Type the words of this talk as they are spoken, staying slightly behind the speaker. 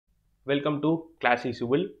Welcome to Classy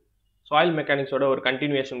Civil. Soil Mechanics oda ஒரு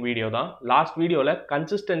continuation video தான். Last videoல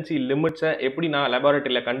consistency limits எப்படி நான்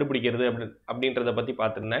laboratoryல கண்டுபிடிக்கிறது அப்படின்றத பத்தி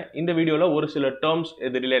பார்த்திருந்தேன். இந்த வீடியோல ஒரு சில terms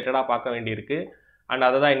இது ரிலேட்டடா பார்க்க வேண்டியிருக்கு. And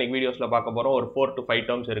அதை தான் இன்னைக்கு வீடியோஸ்ல பார்க்க போறோம். ஒரு 4 to 5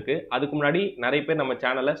 terms இருக்கு. அதுக்கு முன்னாடி நிறைய பேர் நம்ம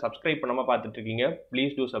சேனலை சப்ஸ்கிரைப் பண்ணாம பார்த்துட்டு இருக்கீங்க.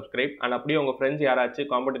 Please do subscribe. அண்ட் அப்படியே உங்க ஃப்ரெண்ட்ஸ்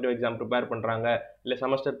யாராச்சும் காம்படிட்டிவ் எக்ஸாம் ப்ரிப்பேர் பண்றாங்க இல்ல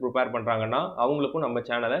செமஸ்டர் ப்ரிப்பேர் பண்றாங்கன்னா அவங்களுக்கும் நம்ம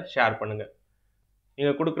சேனலை ஷேர் பண்ணுங்க.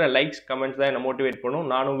 நீங்க கொடுக்குற லைக்ஸ் கமெண்ட்ஸ் தான் என்ன மோட்டிவேட் பண்ணும்.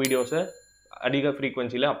 நானும் வீடியோஸை அதிக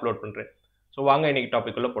ஃப்ரீக்வன்சியில் அப்லோட் பண்ணுறேன். ஸோ வாங்க இன்னைக்கு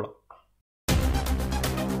டாபிக் உள்ள போகலாம்.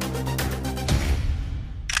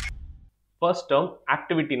 First term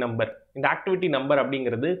activity number. இந்த ஆக்டிவிட்டி நம்பர்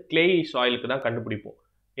அப்படிங்கிறது கிளே சாயிலுக்கு தான் கண்டுபிடிப்போம்.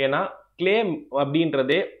 ஏன்னா கிளே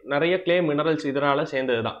அப்படின்றதே நிறைய கிளே மினரல்ஸ் இதனால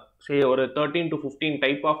சேர்ந்தது தான். சரி, ஒரு 13 to 15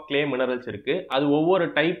 type of clay minerals இருக்கு. அது ஒவ்வொரு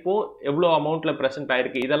டைப்பும் எவ்வளோ அமௌண்ட்ல ப்ரெசென்ட்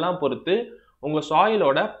ஆயிருக்கு இதெல்லாம் பொறுத்து உங்கள்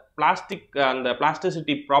சாயிலோட அந்த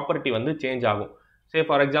பிளாஸ்டிசிட்டி ப்ராப்பர்ட்டி வந்து சேஞ்ச் ஆகும். சே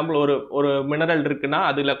ஃபார் எக்ஸாம்பிள் ஒரு மினரல் இருக்குன்னா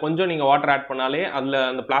அதில் கொஞ்சம் நீங்கள் வாட்டர் ஆட் பண்ணாலே அதில்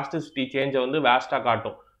அந்த பிளாஸ்டிசிட்டி சேஞ்சை வந்து வேஸ்ட்டாக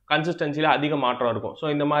காட்டும். கன்சிஸ்டன்சியில் அதிக மாற்றம் இருக்கும். ஸோ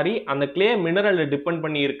இந்த மாதிரி அந்த கிளே மினரலை டிபெண்ட்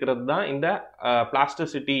பண்ணி இருக்கிறது தான் இந்த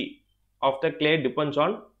plasticity of the clay depends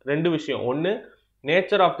on ரெண்டு விஷயம். ஒன்று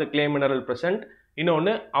nature of the clay mineral present,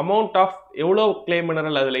 இன்னொன்று அமௌண்ட் ஆஃப் எவ்வளோ கிளே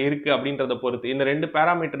மினரல் அதில் இருக்குது அப்படின்றத பொறுத்து. இந்த ரெண்டு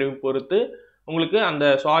பேராமீட்டரையும் பொறுத்து உங்களுக்கு அந்த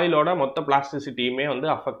சாயிலோட மொத்த பிளாஸ்டிசிட்டியுமே வந்து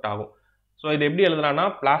அஃபெக்ட் ஆகும். ஸோ இது எப்படி எழுதலாம்னா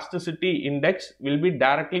plasticity index will be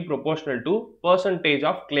directly proportional to percentage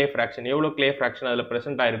of clay fraction. எவ்வளோ கிளே ஃப்ராக்ஷன் அதில்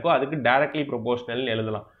ப்ரெசென்ட் ஆயிருக்கோ அதுக்கு டைரக்ட்லி ப்ரொபோஷனல்னு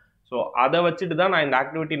எழுதலாம். ஸோ அதை வச்சுட்டு தான் நான் இந்த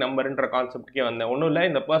ஆக்டிவிட்டி நம்பர்ன்ற கான்செப்ட்கே வந்தேன். ஒன்றும் இல்லை,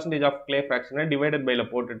 இந்த பர்சன்டேஜ் ஆஃப் கிளே ஃப்ராக்ஷனை டிவைடட் பைல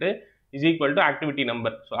போட்டுட்டு is equal to activity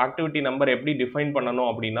number. So activity number எப்படி டிஃபைன் பண்ணணும்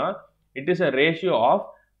அப்படின்னா it is a ratio of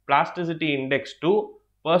plasticity index to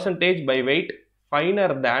percentage by weight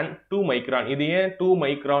finer than 2 micron. இது ஏன் 2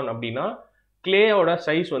 மைக்ரான் அப்படின்னா கிளேயோட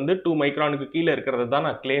சைஸ் வந்து 2 மைக்ரானுக்கு கீழே இருக்கிறது தான்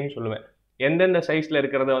நான் கிளேன்னு சொல்லுவேன். எந்தெந்த சைஸில்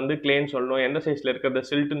இருக்கிறத வந்து கிளேன்னு சொல்லணும், எந்த சைஸில் இருக்கிறத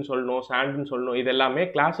சில்ட்டுன்னு சொல்லணும், சாண்டுன்னு சொல்லணும், இது எல்லாமே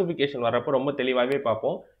கிளாசிஃபிகேஷன் வரப்போ ரொம்ப தெளிவாகவே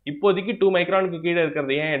பார்ப்போம். இப்போதைக்கு 2 மைக்ரானுக்கு கீழே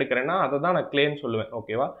இருக்கிறது ஏன் எடுக்கிறேன்னா அதை தான் நான் கிளேன்னு சொல்லுவேன்.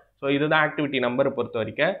 ஓகேவா? ஸோ இதுதான் ஆக்டிவிட்டி நம்பரை பொறுத்த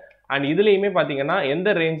வரைக்கும். அண்ட் இதுலேயுமே பார்த்தீங்கன்னா எந்த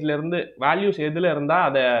ரேஞ்சிலேருந்து வேல்யூஸ் எதில் இருந்தால்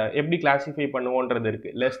அதை எப்படி கிளாஸிஃபை பண்ணுவோன்றது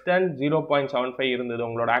இருக்குது. லெஸ் தேன் 0.75 இருந்தது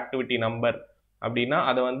உங்களோட ஆக்டிவிட்டி நம்பர் அப்படின்னா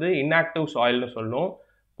அதை வந்து இன்ஆக்டிவ் சாயில்னு சொல்லணும்.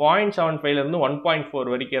 0.75லேருந்து 1.4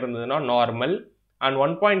 வரைக்கும் இருந்ததுன்னா நார்மல். அண்ட்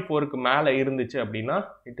 1.4க்கு மேலே இருந்துச்சு அப்படின்னா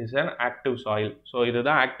it is an active soil. So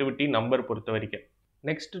இதுதான் ஆக்டிவிட்டி நம்பர் பொறுத்த வரைக்கும்.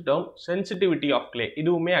 Next term sensitivity of clay.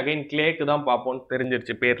 இதுவுமே அகைன் கிளேக்கு தான் பார்ப்போம்னு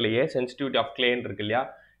தெரிஞ்சிருச்சு பேர்லேயே. சென்சிட்டிவிட்டி ஆஃப் கிளேன்னு இருக்கு இல்லையா?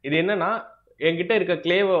 இது என்னன்னா என்கிட்ட இருக்க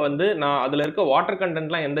கிளேவை வந்து நான் அதில் இருக்க வாட்டர்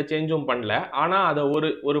கண்டென்ட்லாம் எந்த சேஞ்சும் பண்ணல. ஆனால் அதை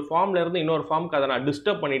ஒரு ஃபார்ம்லேருந்து இன்னொரு ஃபார்முக்கு அதை நான்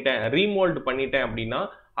டிஸ்டர்ப் பண்ணிட்டேன், ரீமோல்டு பண்ணிட்டேன் அப்படின்னா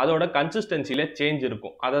அதோட கன்சிஸ்டன்சியில் சேஞ்ச்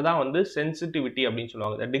இருக்கும். அதை தான் வந்து சென்சிட்டிவிட்டி அப்படின்னு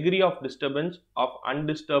சொல்லுவாங்க. த degree of disturbance of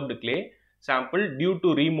undisturbed clay sample due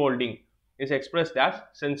to ரீமோல்டிங் is expressed as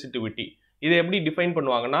sensitivity. இதை எப்படி டிஃபைன்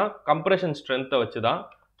பண்ணுவாங்கன்னா கம்ப்ரெஷன் ஸ்ட்ரென்த்தை வச்சு தான்.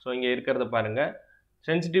 ஸோ இங்கே இருக்கிறத பாருங்கள்,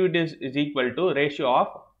 sensitivity is equal to ratio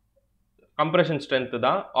of compression strength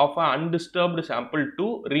தான் of a undisturbed sample to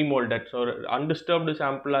remoulded. So undisturbed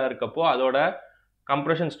சாம்பிளாக இருக்கப்போ அதோட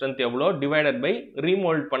கம்ப்ரெஷன் ஸ்ட்ரென்த் எவ்வளோ டிவைடட் பை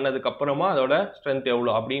ரீமோல்ட் பண்ணதுக்கு அப்புறமா அதோட ஸ்ட்ரென்த்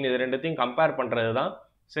எவ்வளோ அப்படின்னு இது ரெண்டுத்தையும் கம்பேர் பண்ணுறது தான்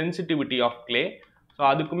சென்சிட்டிவிட்டி ஆஃப் கிளே. ஸோ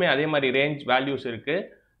அதுக்குமே அதே மாதிரி ரேஞ்ச் வேல்யூஸ் இருக்குது.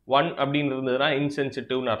 1 அப்படின்னு இருந்ததுன்னா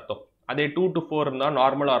இன்சென்சிட்டிவ்னு அர்த்தம். அதே 2 to 4 இருந்தால்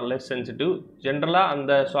நார்மல் ஆர் லெஸ் சென்சிட்டிவ். ஜென்ரலாக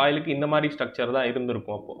அந்த சாயிலுக்கு இந்த மாதிரி ஸ்ட்ரக்சர் தான்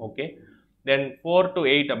இருந்திருக்கும் அப்போ. ஓகே, தென் 4 to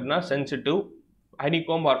 8 அப்படின்னா சென்சிட்டிவ்,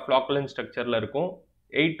 ஹனிகோம் ஆர் ஃப்ளாக்குலன் ஸ்ட்ரக்சரில் இருக்கும்.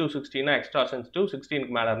 8 to 16 எக்ஸ்ட்ரா சென்சிட்டிவ்,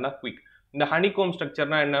 16க்கு மேலே இருந்தால் குவிக். இந்த ஹனிகோம்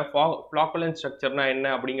ஸ்ட்ரக்சர்னா என்ன, ஃப்ளாக்குலன் ஸ்ட்ரக்சர்னா என்ன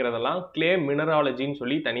அப்படிங்கிறதெல்லாம் கிளே மினராலஜின்னு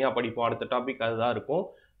சொல்லி தனியாக படிப்போம். அடுத்த டாபிக் அதுதான் இருக்கும்.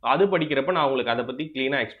 அது படிக்கிறப்ப நான் உங்களுக்கு அதை பற்றி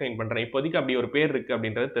க்ளீனாக எக்ஸ்பிளைன் பண்ணுறேன். இப்போதைக்கு அப்படி ஒரு பேர் இருக்குது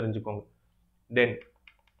அப்படின்றத தெரிஞ்சுக்கோங்க. Then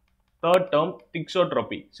third term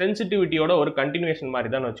திக்ஸோட்ரோபி. சென்சிட்டிவிட்டியோட ஒரு கண்டினியூஷன்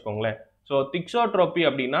மாதிரி தான் வச்சுக்கோங்களேன். ஸோ திக்ஸோட்ரோபி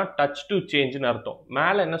அப்படின்னா டச் டு சேஞ்சுன்னு அர்த்தம்.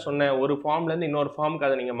 மேலே என்ன சொன்னேன், ஒரு ஃபார்ம்லேருந்து இன்னொரு ஃபார்முக்கு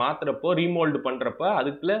அதை நீங்கள் மாற்றுறப்போ ரீமோல்டு பண்ணுறப்ப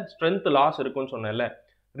அதுக்குள்ள ஸ்ட்ரென்த் லாஸ் இருக்குன்னு சொன்னேன்ல.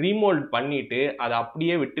 ரீமோல்ட் பண்ணிவிட்டு அதை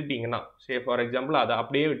அப்படியே விட்டுட்டீங்கன்னா, சே ஃபார் எக்ஸாம்பிள் அதை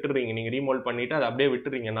அப்படியே விட்டுறீங்க, நீங்கள் ரீமோல்ட் பண்ணிவிட்டு அதை அப்படியே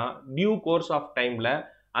விட்டுறீங்கன்னா டியூ கோர்ஸ் ஆஃப் டைமில்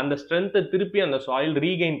அந்த ஸ்ட்ரென்த்தை திருப்பி அந்த சாயில்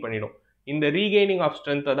ரீகெயின் பண்ணிடும். இந்த ரீகெய்னிங் ஆஃப்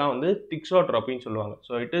ஸ்ட்ரென்த்தை தான் வந்து திக்ஸோட்ரோபின்னு சொல்லுவாங்க.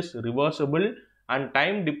 So it is reversible and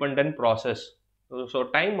time dependent process. So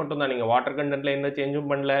time மட்டும் தான், நீங்கள் வாட்டர் கண்டென்ட்டில் எந்த சேஞ்சும்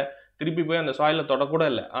பண்ணல, திருப்பி போய் அந்த சாயிலை தொடக்கூட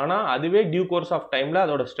இல்லை. ஆனால் அதுவே டியூ கோர்ஸ் ஆஃப் டைமில்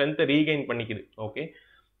அதோட ஸ்ட்ரென்த்தை ரீகெயின் பண்ணிக்குது. ஓகே,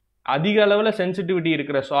 அதிக அளவில் சென்சிட்டிவிட்டி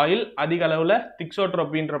இருக்கிற சாயில் அதிக அளவில்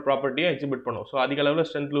திக்ஸோட்ரோபின்ற ப்ராப்பர்ட்டியை எக்ஸிபிட் பண்ணும். ஸோ அதிக அளவில்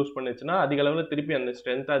ஸ்ட்ரென்த் லூஸ் பண்ணுச்சுன்னா அதிக அளவில் திருப்பி அந்த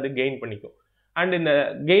ஸ்ட்ரென்த்தை அது கெயின் பண்ணிக்கும். அண்ட் இந்த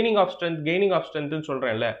கெய்னிங் ஆஃப் ஸ்ட்ரென்த்னு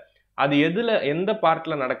சொல்கிறேன்ல, அது எந்த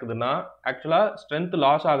பார்ட்டில் நடக்குதுன்னா ஆக்சுவலாக ஸ்ட்ரென்த்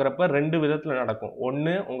லாஸ் ஆகிறப்ப ரெண்டு விதத்தில் நடக்கும்.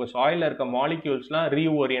 ஒன்று, உங்கள் சாயிலில் இருக்க மாலிக்யூல்ஸ்லாம்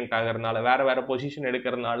ரீஓரியன்ட் ஆகிறதுனால வேறு வேறு பொசிஷன்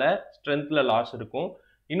எடுக்கிறதுனால ஸ்ட்ரென்த்தில் லாஸ் இருக்கும்.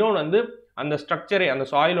 இன்னொன்று வந்து அந்த ஸ்ட்ரக்சரே, அந்த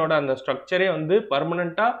சாயிலோட அந்த ஸ்ட்ரக்சரே வந்து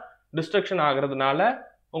பர்மனெண்ட்டாக டிஸ்ட்ரக்ஷன் ஆகிறதுனால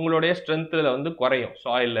உங்களுடைய ஸ்ட்ரென்த்தில் வந்து குறையும்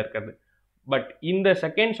சாயிலில் இருக்கிறது. பட் இந்த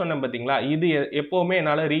செகண்ட் சொன்னேன் பார்த்தீங்களா, இது எப்போவுமே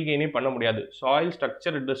என்னால் ரீகெயினே பண்ண முடியாது. சாயில்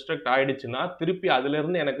ஸ்ட்ரக்சர் டிஸ்ட்ரக்ட் ஆகிடுச்சுன்னா திருப்பி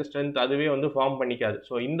அதுலேருந்து எனக்கு ஸ்ட்ரென்த் அதுவே வந்து ஃபார்ம் பண்ணிக்காது.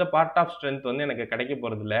 ஸோ இந்த பார்ட் ஆஃப் ஸ்ட்ரென்த் வந்து எனக்கு கிடைக்க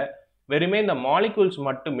போகிறதில்ல. வெறுமே இந்த மாலிகூல்ஸ்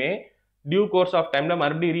மட்டுமே டியூ கோர்ஸ் ஆஃப் டைமில்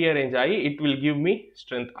மறுபடியும் ரீஅரேஞ்ச் ஆகி it will give me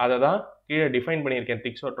strength. அதை தான் கீழே டிஃபைன் பண்ணியிருக்கேன்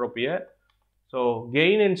திக்ஸோட்ரோபியை. So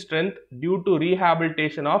gain in strength due to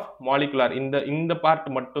rehabilitation of molecular, இந்த பார்ட்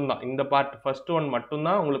மட்டும்தான், இந்த பார்ட் ஃபர்ஸ்ட் ஒன்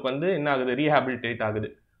மட்டும்தான் உங்களுக்கு வந்து என்ன ஆகுது, ரீஹாபிலிட்டேட் ஆகுது,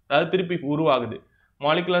 அதாவது திருப்பி உருவாகுது.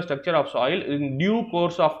 Molecular structure of soil in due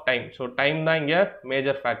course of time. So time தான் இங்கே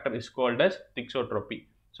major factor, is called as திக்ஸோட்ரோபி.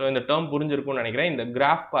 So இந்த டேர்ம் புரிஞ்சிருக்கும்னு நினைக்கிறேன். இந்த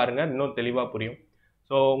கிராஃப் பாருங்கள், இன்னும் தெளிவாக புரியும்.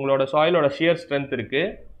 ஸோ உங்களோட சாயிலோட ஷியர் ஸ்ட்ரென்த்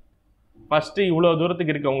இருக்குது. ஃபஸ்ட்டு இவ்வளோ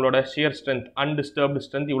தூரத்துக்கு இருக்குது உங்களோட ஷியர் ஸ்ட்ரென்த், அன்டிஸ்டர்ப்டு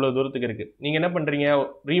ஸ்ட்ரென்த் இவ்வளோ தூரத்துக்கு இருக்குது. நீங்கள் என்ன பண்ணுறீங்க,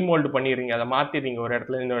 ரீமோல்டு பண்ணிடுறீங்க, அதை மாற்றிடுறீங்க, ஒரு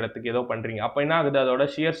இடத்துல இன்னொரு இடத்துக்கு ஏதோ பண்ணுறீங்க. அப்போ என்ன ஆகுது, அதோட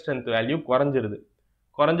ஷியர் ஸ்ட்ரென்த் வேல்யூ குறைஞ்சிருது.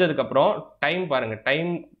 குறைஞ்சதுக்கப்புறம் டைம் பாருங்கள்,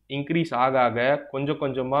 டைம் இன்க்ரீஸ் ஆக ஆக கொஞ்சம்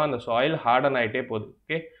கொஞ்சமாக அந்த சாயில் ஹார்டன் ஆகிட்டே போகுது.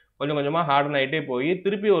 ஓகே, கொஞ்சம் கொஞ்சமாக ஹார்டன் ஆகிட்டே போய்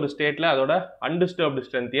திருப்பி ஒரு ஸ்டேட்டில் அதோட அன்டிஸ்டர்ப்டு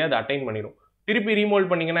ஸ்ட்ரென்த்தையே அதை அட்டைன் பண்ணிடும். திருப்பி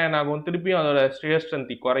ரீமோல்ட் பண்ணிங்கன்னா என்ன ஆகும், திருப்பியும் அதோட ஷியர்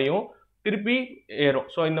ஸ்ட்ரென்த் குறையும், திருப்பி ஏறும்.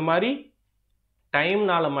 ஸோ இந்த மாதிரி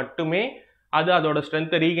டைம்னால மட்டுமே அது அதோட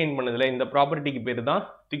ஸ்ட்ரென்த்தை ரீகெயின் பண்ணுதில்ல. இந்த ப்ராப்பர்ட்டிக்கு பேர் தான்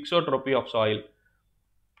திக்ஸோட்ரோபி of soil.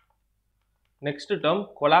 Next term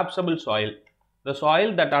collapsible soil. The soil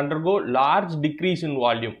that undergo large decrease in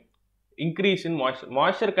volume, increase in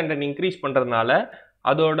moisture content increase பண்ணுறதுனால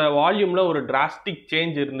அதோட வால்யூமில் ஒரு டிராஸ்டிக்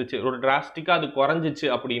சேஞ்ச் இருந்துச்சு, ஒரு டிராஸ்டிக்காக அது குறைஞ்சிச்சு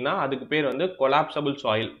அப்படின்னா அதுக்கு பேர் வந்து கொலாப்சபிள்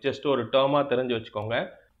சாயில். ஜஸ்ட் ஒரு டேர்மாக தெரிஞ்சு வச்சுக்கோங்க.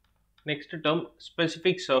 Next term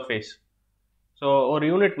specific surface. So ஒரு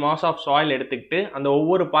யூனிட் மாஸ் ஆஃப் சாயில் எடுத்துக்கிட்டு அந்த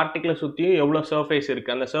ஒவ்வொரு பார்ட்டிகளை சுற்றியும் எவ்வளோ சர்ஃபேஸ்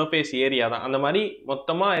இருக்குது, அந்த சர்ஃபேஸ் ஏரியா தான். அந்த மாதிரி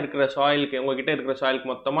மொத்தமாக இருக்கிற சாயிலுக்கு, உங்ககிட்ட இருக்கிற சாயிலுக்கு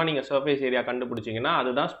மொத்தமாக நீங்கள் சர்ஃபேஸ் ஏரியா கண்டுபிடிச்சிங்கன்னா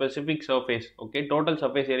அதுதான் specific surface. Okay, total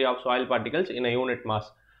surface area of soil particles in a unit mass.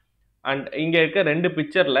 And இங்கே இருக்க ரெண்டு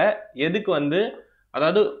பிக்சரில் எதுக்கு வந்து,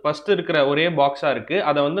 அதாவது ஃபஸ்ட்டு இருக்கிற ஒரே பாக்ஸாக இருக்குது,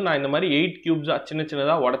 அதை வந்து நான் இந்த மாதிரி 8 கியூப்ஸாக சின்ன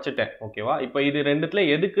சின்னதாக உடச்சிட்டேன். ஓகேவா, இப்போ இது ரெண்டுத்தில்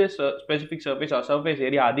எதுக்கு ஸ்பெசிஃபிக் சர்ஃபேஸ் சர்ஃபேஸ்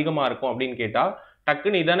ஏரியா அதிகமாக இருக்கும் அப்படின்னு கேட்டால்,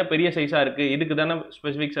 டக்குன்னு இதான பெரிய சைஸாக இருக்குது, இதுக்கு தானே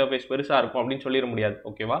ஸ்பெசிஃபிக் சர்ஃபேஸ் பெருசாக இருக்கும் அப்படின்னு சொல்லிட முடியாது.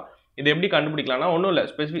 ஓகேவா, இது எப்படி கண்டுபிடிக்கலாம்னா ஒன்றும் இல்லை,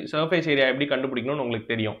 ஸ்பெசிஃபிக் சர்ஃபேஸ் ஏரியா எப்படி கண்டுபிடிக்கணும்னு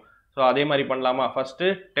உங்களுக்கு தெரியும். ஸோ அதே மாதிரி பண்ணலாமா, ஃபஸ்ட்டு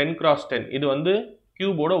 10x10, இது வந்து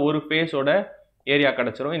கியூபோட ஒரு ஃபேஸோட ஏரியா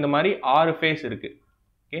கிடச்சிரும். இந்த மாதிரி 6 ஃபேஸ் இருக்குது.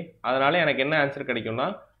 ஓகே, அதனால் எனக்கு என்ன ஆன்சர் கிடைக்கும்னா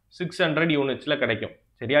 600 யூனிட்ஸில் கிடைக்கும்.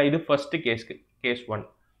 சரியா, இது ஃபஸ்ட்டு கேஸ்க்கு, கேஸ் 1.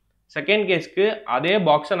 செகண்ட் கேஸ்க்கு அதே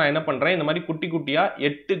பாக்ஸை நான் என்ன பண்ணுறேன், இந்த மாதிரி குட்டி குட்டியாக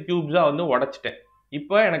 8 கியூப்ஸாக வந்து உடச்சிட்டேன்.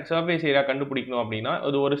 இப்போ எனக்கு சர்ஃபேஸ் ஏரியா கண்டுபிடிக்கணும் அப்படின்னா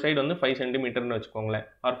அது ஒரு சைடு வந்து 5 சென்டிமீட்டர்னு வச்சுக்கோங்களேன்,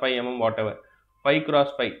 R 5 mm what ever,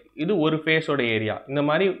 5x5, இது ஒரு ஃபேஸோட ஏரியா. இந்த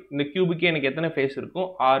மாதிரி இந்த கியூபுக்கே எனக்கு எத்தனை ஃபேஸ் இருக்கும்,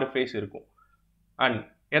 6 ஃபேஸ் இருக்கும். அண்ட்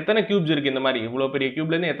எத்தனை கியூப்ஸ் இருக்குது, இந்த மாதிரி இவ்வளோ பெரிய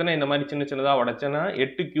கியூப்லேருந்து எத்தனை இந்த மாதிரி சின்ன சின்னதாக உடச்சேன்னா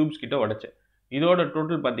 8 கியூப்ஸ் கிட்ட உடச்சேன். இதோட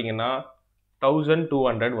டோட்டல் பார்த்தீங்கன்னா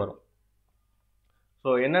 1200 வரும்.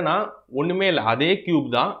 ஸோ என்னன்னா ஒன்றுமே இல்லை, அதே கியூப்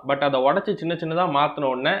தான், பட் அதை உடச்சி சின்ன சின்னதாக மாற்றின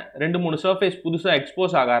உடனே 2-3 சர்ஃபேஸ் புதுசாக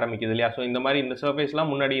எக்ஸ்போஸ் ஆக ஆரம்பிக்குது இல்லையா. ஸோ இந்த மாதிரி இந்த சர்ஃபேஸ்லாம்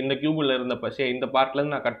முன்னாடி இந்த கியூபில் இருந்த இந்த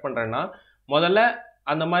பார்ட்லேருந்து நான் கட் பண்ணுறேன்னா முதல்ல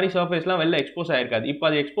அந்த மாதிரி சர்ஃபேஸ்லாம் வெளில எக்ஸ்போஸ் ஆகிருக்காது. இப்போ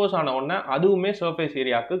அது எக்ஸ்போஸ் ஆன உடனே அதுவுமே சர்ஃபேஸ்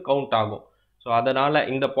ஏரியாவுக்கு கவுண்ட் ஆகும். ஸோ அதனால்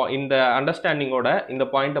இந்த அண்டர்ஸ்டாண்டிங்கோட இந்த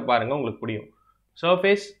பாயிண்ட்டை பாருங்கள், உங்களுக்கு புரியும்.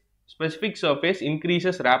 Surface specific surface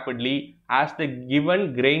increases rapidly as the given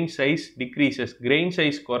grain size decreases. grain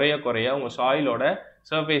size குறைய குறைய உங்கள் சாயிலோட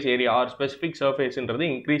surface area R specific சர்ஃபேஸ்ன்றது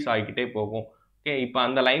increase ஆகிக்கிட்டே போகும். ஓகே, இப்போ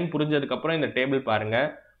அந்த லைன் புரிஞ்சதுக்கப்புறம் இந்த டேபிள் பாருங்கள்.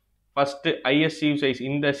 ஃபஸ்ட்டு ஐஎஸ் சீவ் சைஸ்,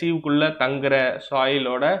 இந்த சீவுக்குள்ளே தங்குற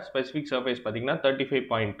சாயிலோட ஸ்பெசிஃபிக் சர்ஃபேஸ் பார்த்தீங்கன்னா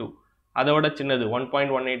 35.2, அதோட சின்னது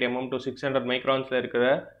 1.18 mm to 600 மைக்ரான்ஸில் இருக்கிற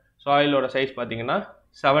சாயிலோட சைஸ் பார்த்தீங்கன்னா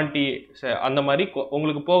 70. அந்த மாதிரி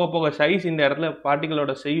உங்களுக்கு போக போக சைஸ், இந்த இடத்துல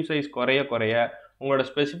பார்ட்டிகளோட சைஸ் குறைய குறைய உங்களோட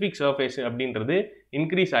ஸ்பெசிஃபிக் சர்ஃபேஸ் அப்படின்றது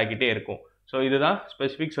இன்க்ரீஸ் ஆகிக்கிட்டே இருக்கும். ஸோ இதுதான்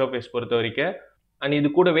ஸ்பெசிஃபிக் சர்ஃபேஸ் பொறுத்த வரைக்கும். அண்ட் இது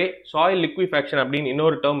கூடவே சாயில் லிக்விஃபேக்ஷன் அப்படின்னு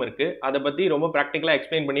இன்னொரு டேர்ம் இருக்குது, அதை பற்றி ரொம்ப ப்ராக்டிக்கலாக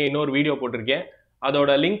எக்ஸ்பிளைன் பண்ணி இன்னொரு வீடியோ போட்டிருக்கேன்.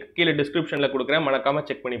 அதோட லிங்க் கீழே டிஸ்கிரிப்ஷனில் கொடுக்குறேன், மறக்காமல்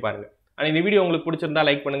செக் பண்ணி பாருங்கள். அண்ட் இந்த வீடியோ உங்களுக்கு பிடிச்சிருந்தா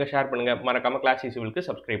லைக் பண்ணுங்கள், ஷேர் பண்ணுங்கள், மறக்காமல் கிளாஸ் ஈஸிபிளுக்கு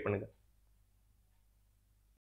சப்ஸ்கிரைப் பண்ணுங்கள்.